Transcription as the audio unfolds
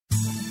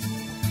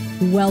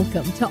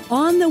Welcome to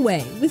On the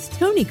Way with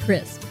Tony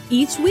Crisp.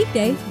 Each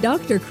weekday,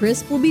 Dr.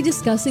 Crisp will be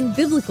discussing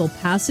biblical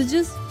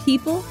passages,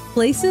 people,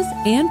 places,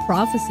 and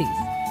prophecies.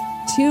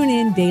 Tune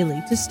in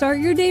daily to start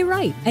your day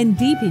right and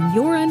deepen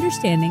your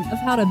understanding of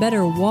how to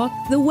better walk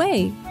the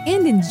way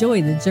and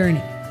enjoy the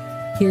journey.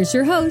 Here's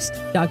your host,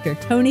 Dr.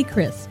 Tony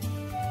Crisp.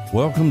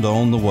 Welcome to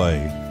On the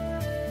Way.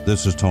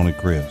 This is Tony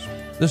Crisp.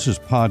 This is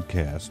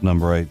podcast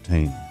number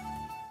 18.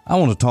 I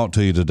want to talk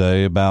to you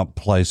today about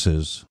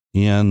places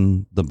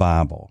in the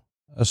Bible,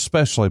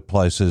 especially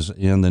places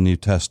in the New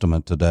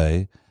Testament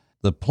today.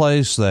 The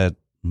place that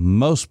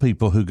most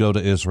people who go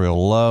to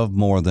Israel love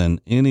more than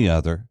any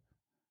other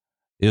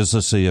is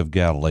the Sea of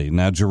Galilee.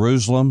 Now,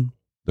 Jerusalem,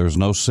 there's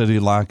no city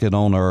like it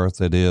on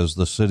earth. It is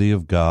the city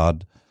of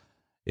God.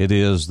 It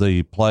is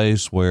the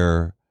place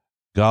where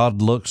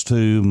God looks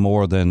to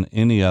more than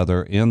any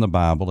other in the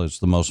Bible. It's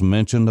the most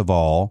mentioned of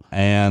all,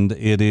 and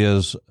it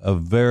is a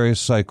very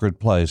sacred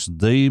place,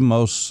 the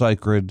most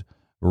sacred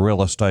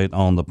real estate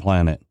on the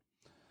planet.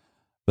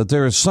 But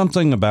there is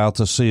something about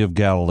the Sea of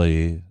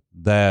Galilee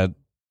that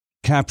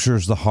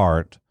captures the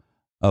heart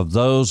of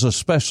those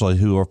especially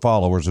who are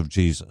followers of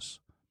Jesus.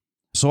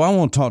 So I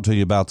want to talk to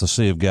you about the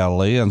Sea of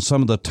Galilee and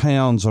some of the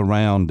towns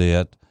around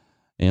it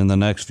in the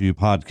next few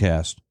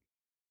podcasts.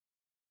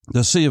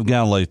 The Sea of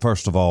Galilee,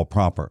 first of all,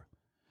 proper.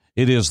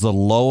 It is the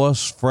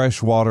lowest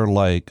freshwater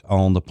lake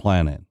on the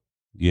planet.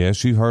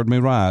 Yes, you heard me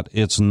right.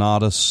 It's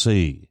not a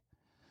sea.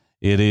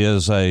 It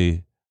is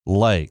a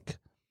lake.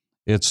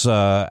 It's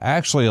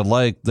actually a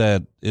lake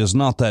that is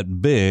not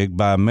that big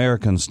by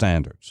American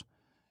standards.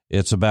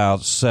 It's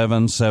about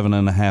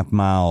 7.5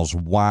 miles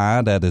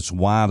wide at its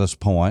widest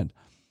point,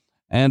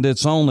 and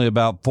it's only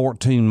about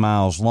 14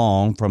 miles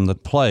long from the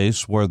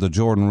place where the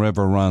Jordan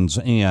River runs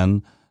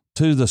in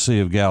to the Sea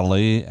of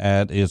Galilee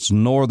at its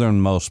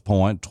northernmost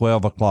point,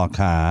 12 o'clock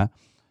high,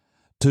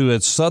 to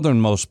its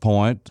southernmost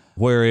point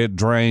where it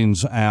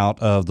drains out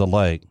of the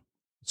lake,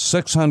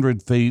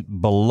 600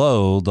 feet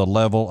below the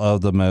level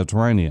of the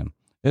Mediterranean.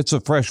 It's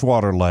a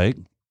freshwater lake.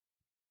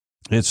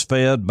 It's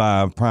fed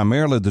by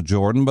primarily the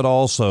Jordan, but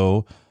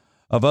also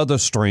of other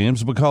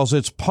streams because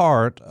it's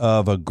part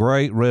of a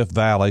great rift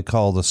valley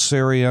called the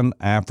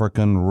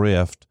Syrian-African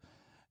Rift.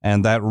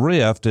 And that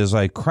rift is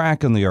a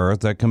crack in the earth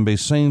that can be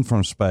seen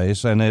from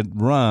space, and it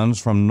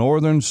runs from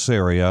northern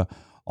Syria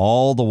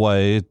all the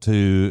way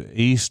to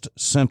east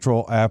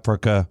central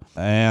Africa.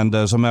 And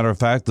as a matter of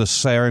fact, the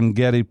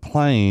Serengeti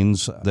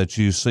Plains that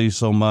you see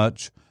so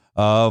much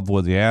of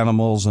with the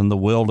animals and the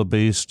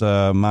wildebeest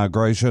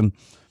migration,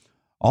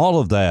 all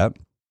of that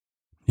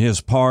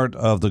is part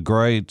of the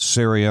great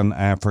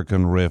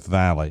Syrian-African Rift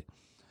Valley.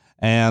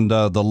 And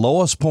the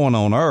lowest point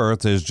on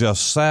earth is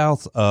just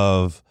south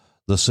of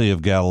the Sea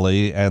of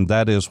Galilee, and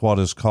that is what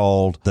is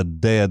called the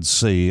Dead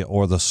Sea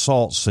or the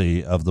Salt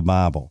Sea of the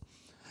Bible.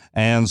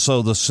 And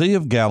so the Sea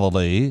of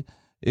Galilee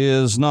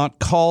is not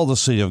called the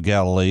Sea of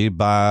Galilee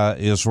by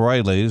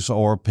Israelis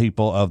or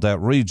people of that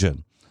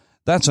region.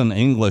 That's an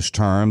English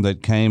term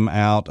that came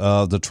out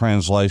of the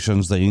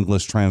translations, the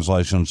English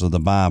translations of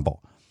the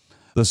Bible.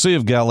 The Sea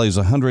of Galilee is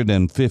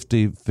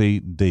 150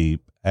 feet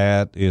deep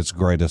at its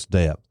greatest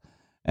depth.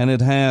 And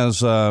it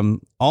has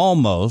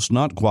almost,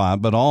 not quite,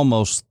 but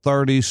almost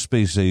 30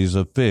 species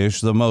of fish.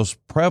 The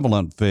most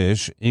prevalent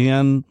fish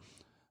in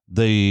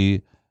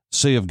the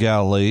Sea of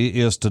Galilee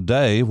is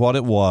today what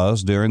it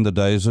was during the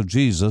days of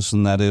Jesus,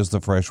 and that is the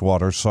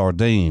freshwater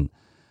sardine.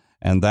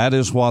 And that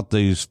is what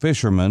these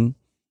fishermen,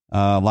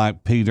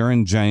 like Peter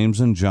and James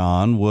and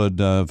John,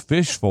 would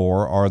fish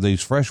for, are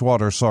these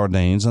freshwater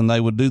sardines, and they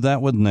would do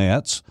that with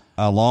nets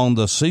along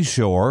the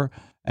seashore.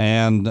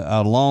 And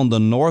along the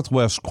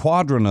northwest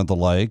quadrant of the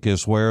lake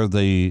is where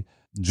the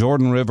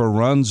Jordan River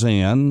runs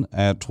in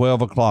at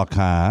 12 o'clock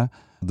high.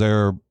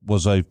 There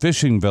was a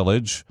fishing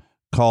village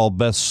called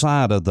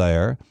Bethsaida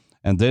there.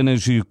 And then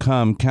as you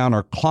come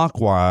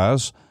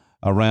counterclockwise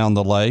around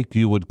the lake,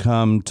 you would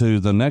come to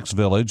the next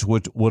village,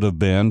 which would have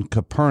been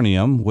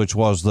Capernaum, which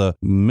was the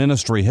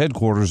ministry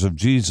headquarters of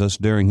Jesus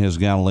during his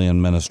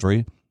Galilean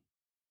ministry.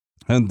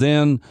 And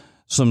then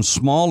some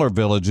smaller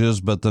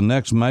villages, but the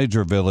next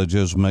major village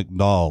is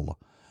Migdal.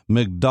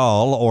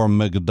 Migdal, or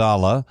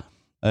Magdala,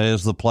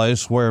 is the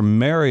place where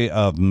Mary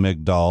of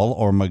Migdal,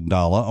 or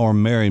Magdala, or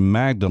Mary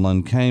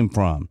Magdalene came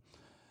from.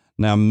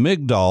 Now,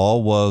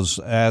 Migdal was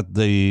at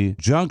the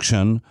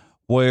junction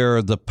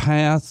where the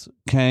path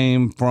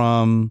came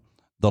from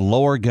the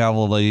lower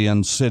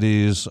Galilean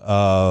cities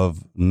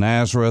of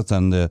Nazareth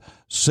and the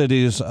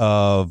cities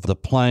of the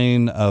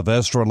plain of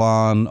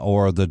Esdraelon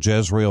or the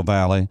Jezreel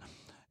Valley.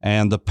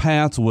 And the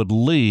path would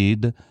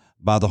lead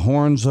by the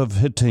horns of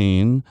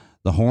Hittim,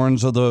 the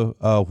horns of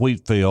the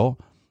wheat field,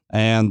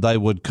 and they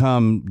would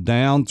come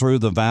down through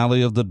the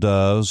Valley of the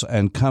Doves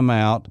and come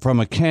out from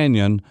a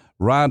canyon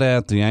right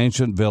at the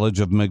ancient village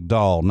of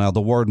Migdal. Now,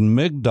 the word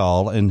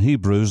Migdal in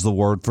Hebrew is the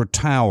word for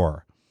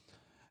tower.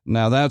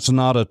 Now, that's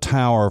not a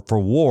tower for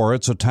war,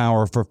 it's a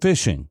tower for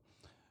fishing.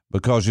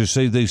 Because you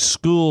see, these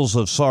schools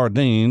of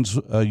sardines,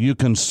 you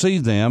can see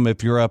them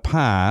if you're up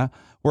high,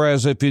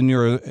 whereas if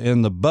you're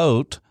in the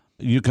boat,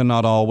 you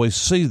cannot always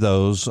see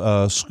those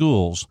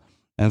schools.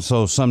 And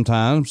so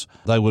sometimes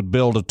they would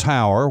build a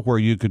tower where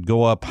you could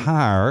go up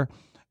higher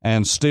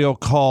and still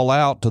call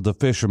out to the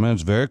fishermen.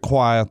 It's very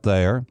quiet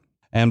there.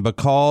 And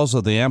because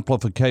of the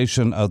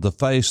amplification of the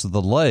face of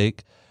the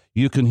lake,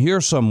 you can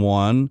hear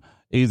someone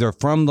either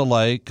from the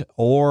lake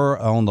or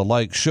on the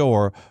lake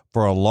shore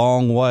for a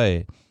long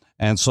way.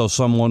 And so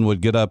someone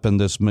would get up in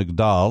this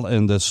Migdal,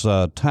 in this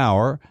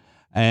tower,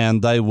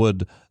 and they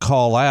would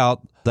call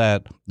out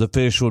that the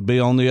fish would be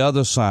on the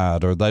other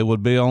side, or they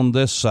would be on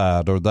this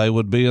side, or they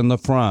would be in the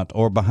front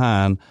or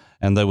behind,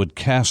 and they would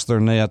cast their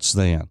nets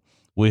then.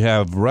 We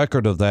have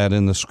record of that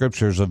in the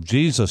scriptures of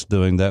Jesus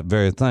doing that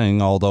very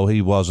thing, although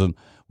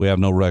we have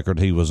no record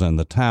he was in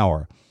the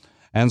tower.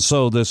 And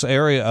so this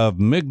area of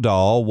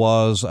Migdal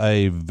was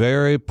a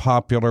very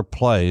popular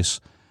place,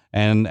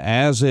 and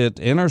as it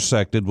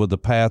intersected with the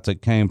path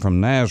that came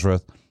from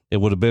Nazareth, it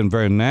would have been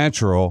very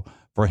natural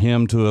for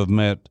him to have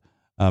met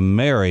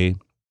Mary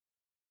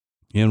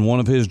in one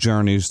of his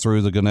journeys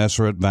through the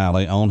Gennesaret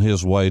Valley on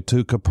his way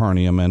to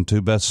Capernaum and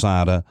to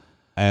Bethsaida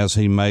as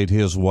he made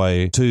his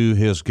way to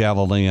his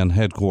Galilean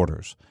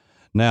headquarters.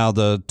 Now,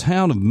 the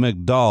town of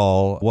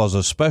Migdal was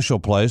a special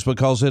place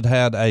because it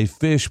had a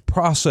fish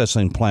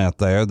processing plant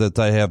there that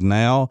they have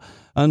now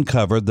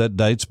uncovered that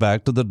dates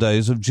back to the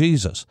days of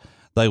Jesus.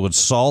 They would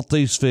salt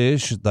these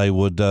fish. They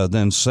would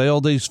then sell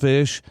these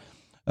fish.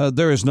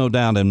 There is no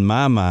doubt in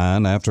my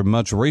mind, after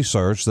much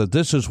research, that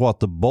this is what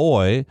the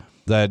boy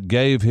that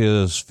gave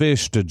his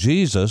fish to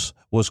Jesus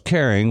was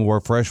carrying, were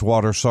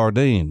freshwater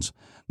sardines.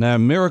 Now, a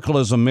miracle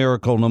is a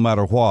miracle no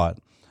matter what,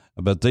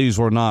 but these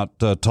were not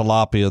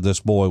tilapia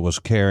this boy was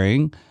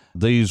carrying.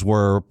 These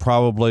were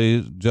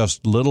probably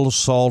just little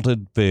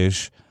salted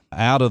fish.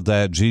 Out of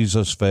that,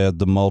 Jesus fed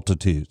the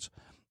multitudes.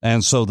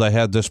 And so they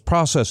had this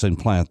processing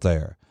plant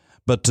there.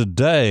 But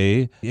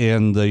today,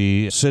 in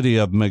the city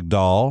of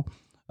Migdal,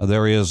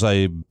 there is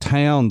a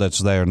town that's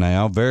there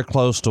now, very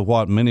close to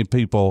what many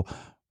people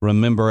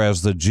remember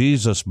as the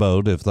Jesus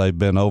boat, if they've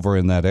been over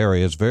in that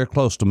area. It's very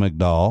close to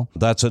Migdal.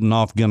 That's at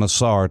Naf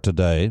Gennesar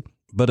today.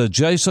 But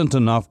adjacent to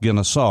Naf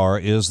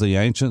Gennesar is the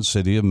ancient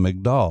city of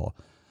Migdal.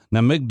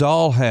 Now,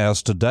 Migdal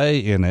has today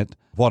in it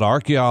what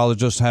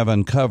archaeologists have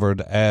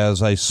uncovered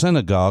as a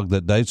synagogue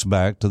that dates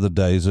back to the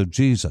days of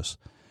Jesus.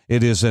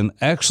 It is in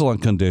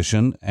excellent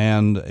condition,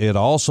 and it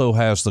also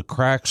has the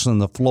cracks in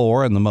the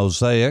floor and the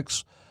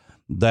mosaics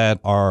that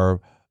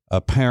are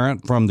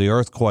apparent from the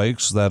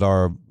earthquakes that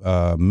are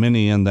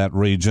many in that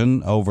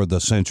region over the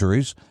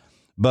centuries.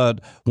 But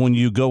when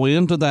you go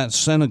into that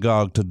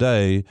synagogue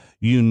today,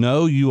 you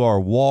know you are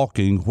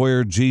walking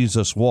where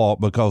Jesus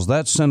walked, because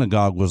that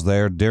synagogue was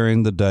there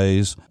during the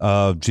days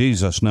of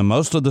Jesus. Now,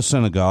 most of the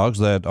synagogues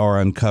that are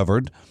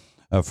uncovered,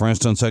 for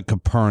instance, at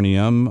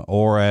Capernaum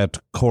or at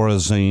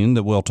Chorazin,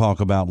 that we'll talk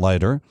about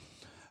later,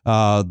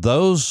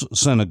 those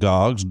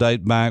synagogues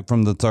date back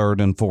from the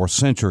 3rd and 4th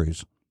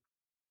centuries.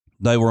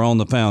 They were on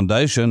the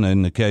foundation,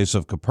 in the case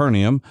of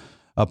Capernaum,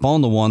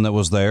 upon the one that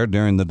was there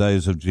during the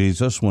days of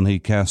Jesus when he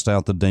cast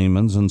out the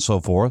demons and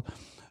so forth.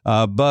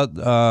 But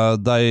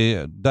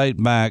they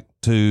date back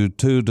to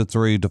 200 to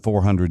 300 to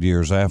 400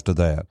 years after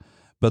that.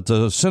 But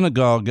the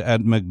synagogue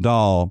at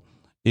Migdal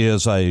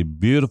is a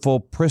beautiful,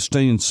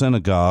 pristine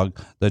synagogue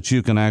that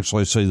you can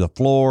actually see the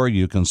floor,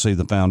 you can see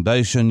the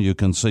foundation, you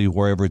can see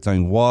where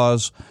everything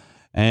was,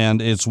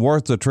 and it's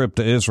worth the trip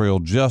to Israel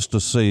just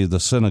to see the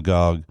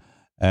synagogue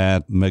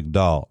at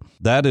Migdal.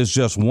 That is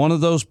just one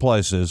of those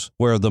places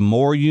where the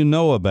more you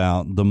know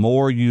about, the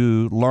more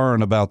you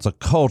learn about the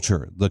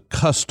culture, the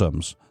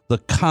customs, the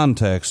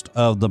context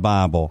of the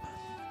Bible.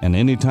 And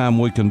anytime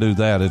we can do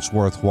that, it's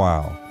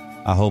worthwhile.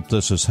 I hope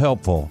this is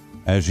helpful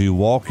as you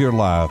walk your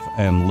life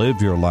and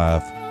live your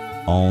life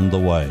on the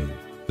way.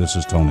 This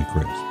is Tony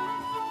Crisp.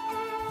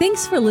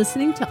 Thanks for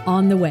listening to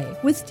On the Way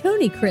with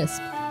Tony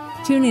Crisp.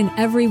 Tune in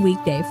every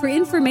weekday for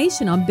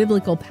information on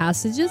biblical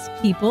passages,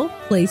 people,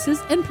 places,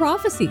 and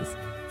prophecies.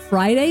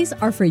 Fridays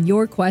are for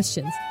your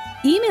questions.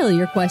 Email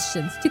your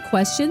questions to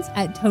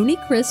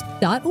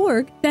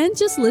questions@tonycrisp.org, then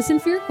just listen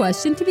for your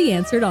question to be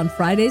answered on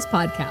Friday's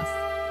podcast.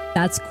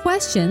 That's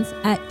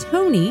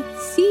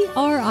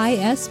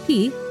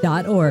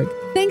questions@tonycrisp.org.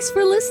 Thanks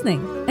for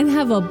listening, and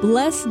have a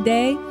blessed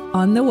day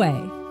on the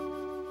way.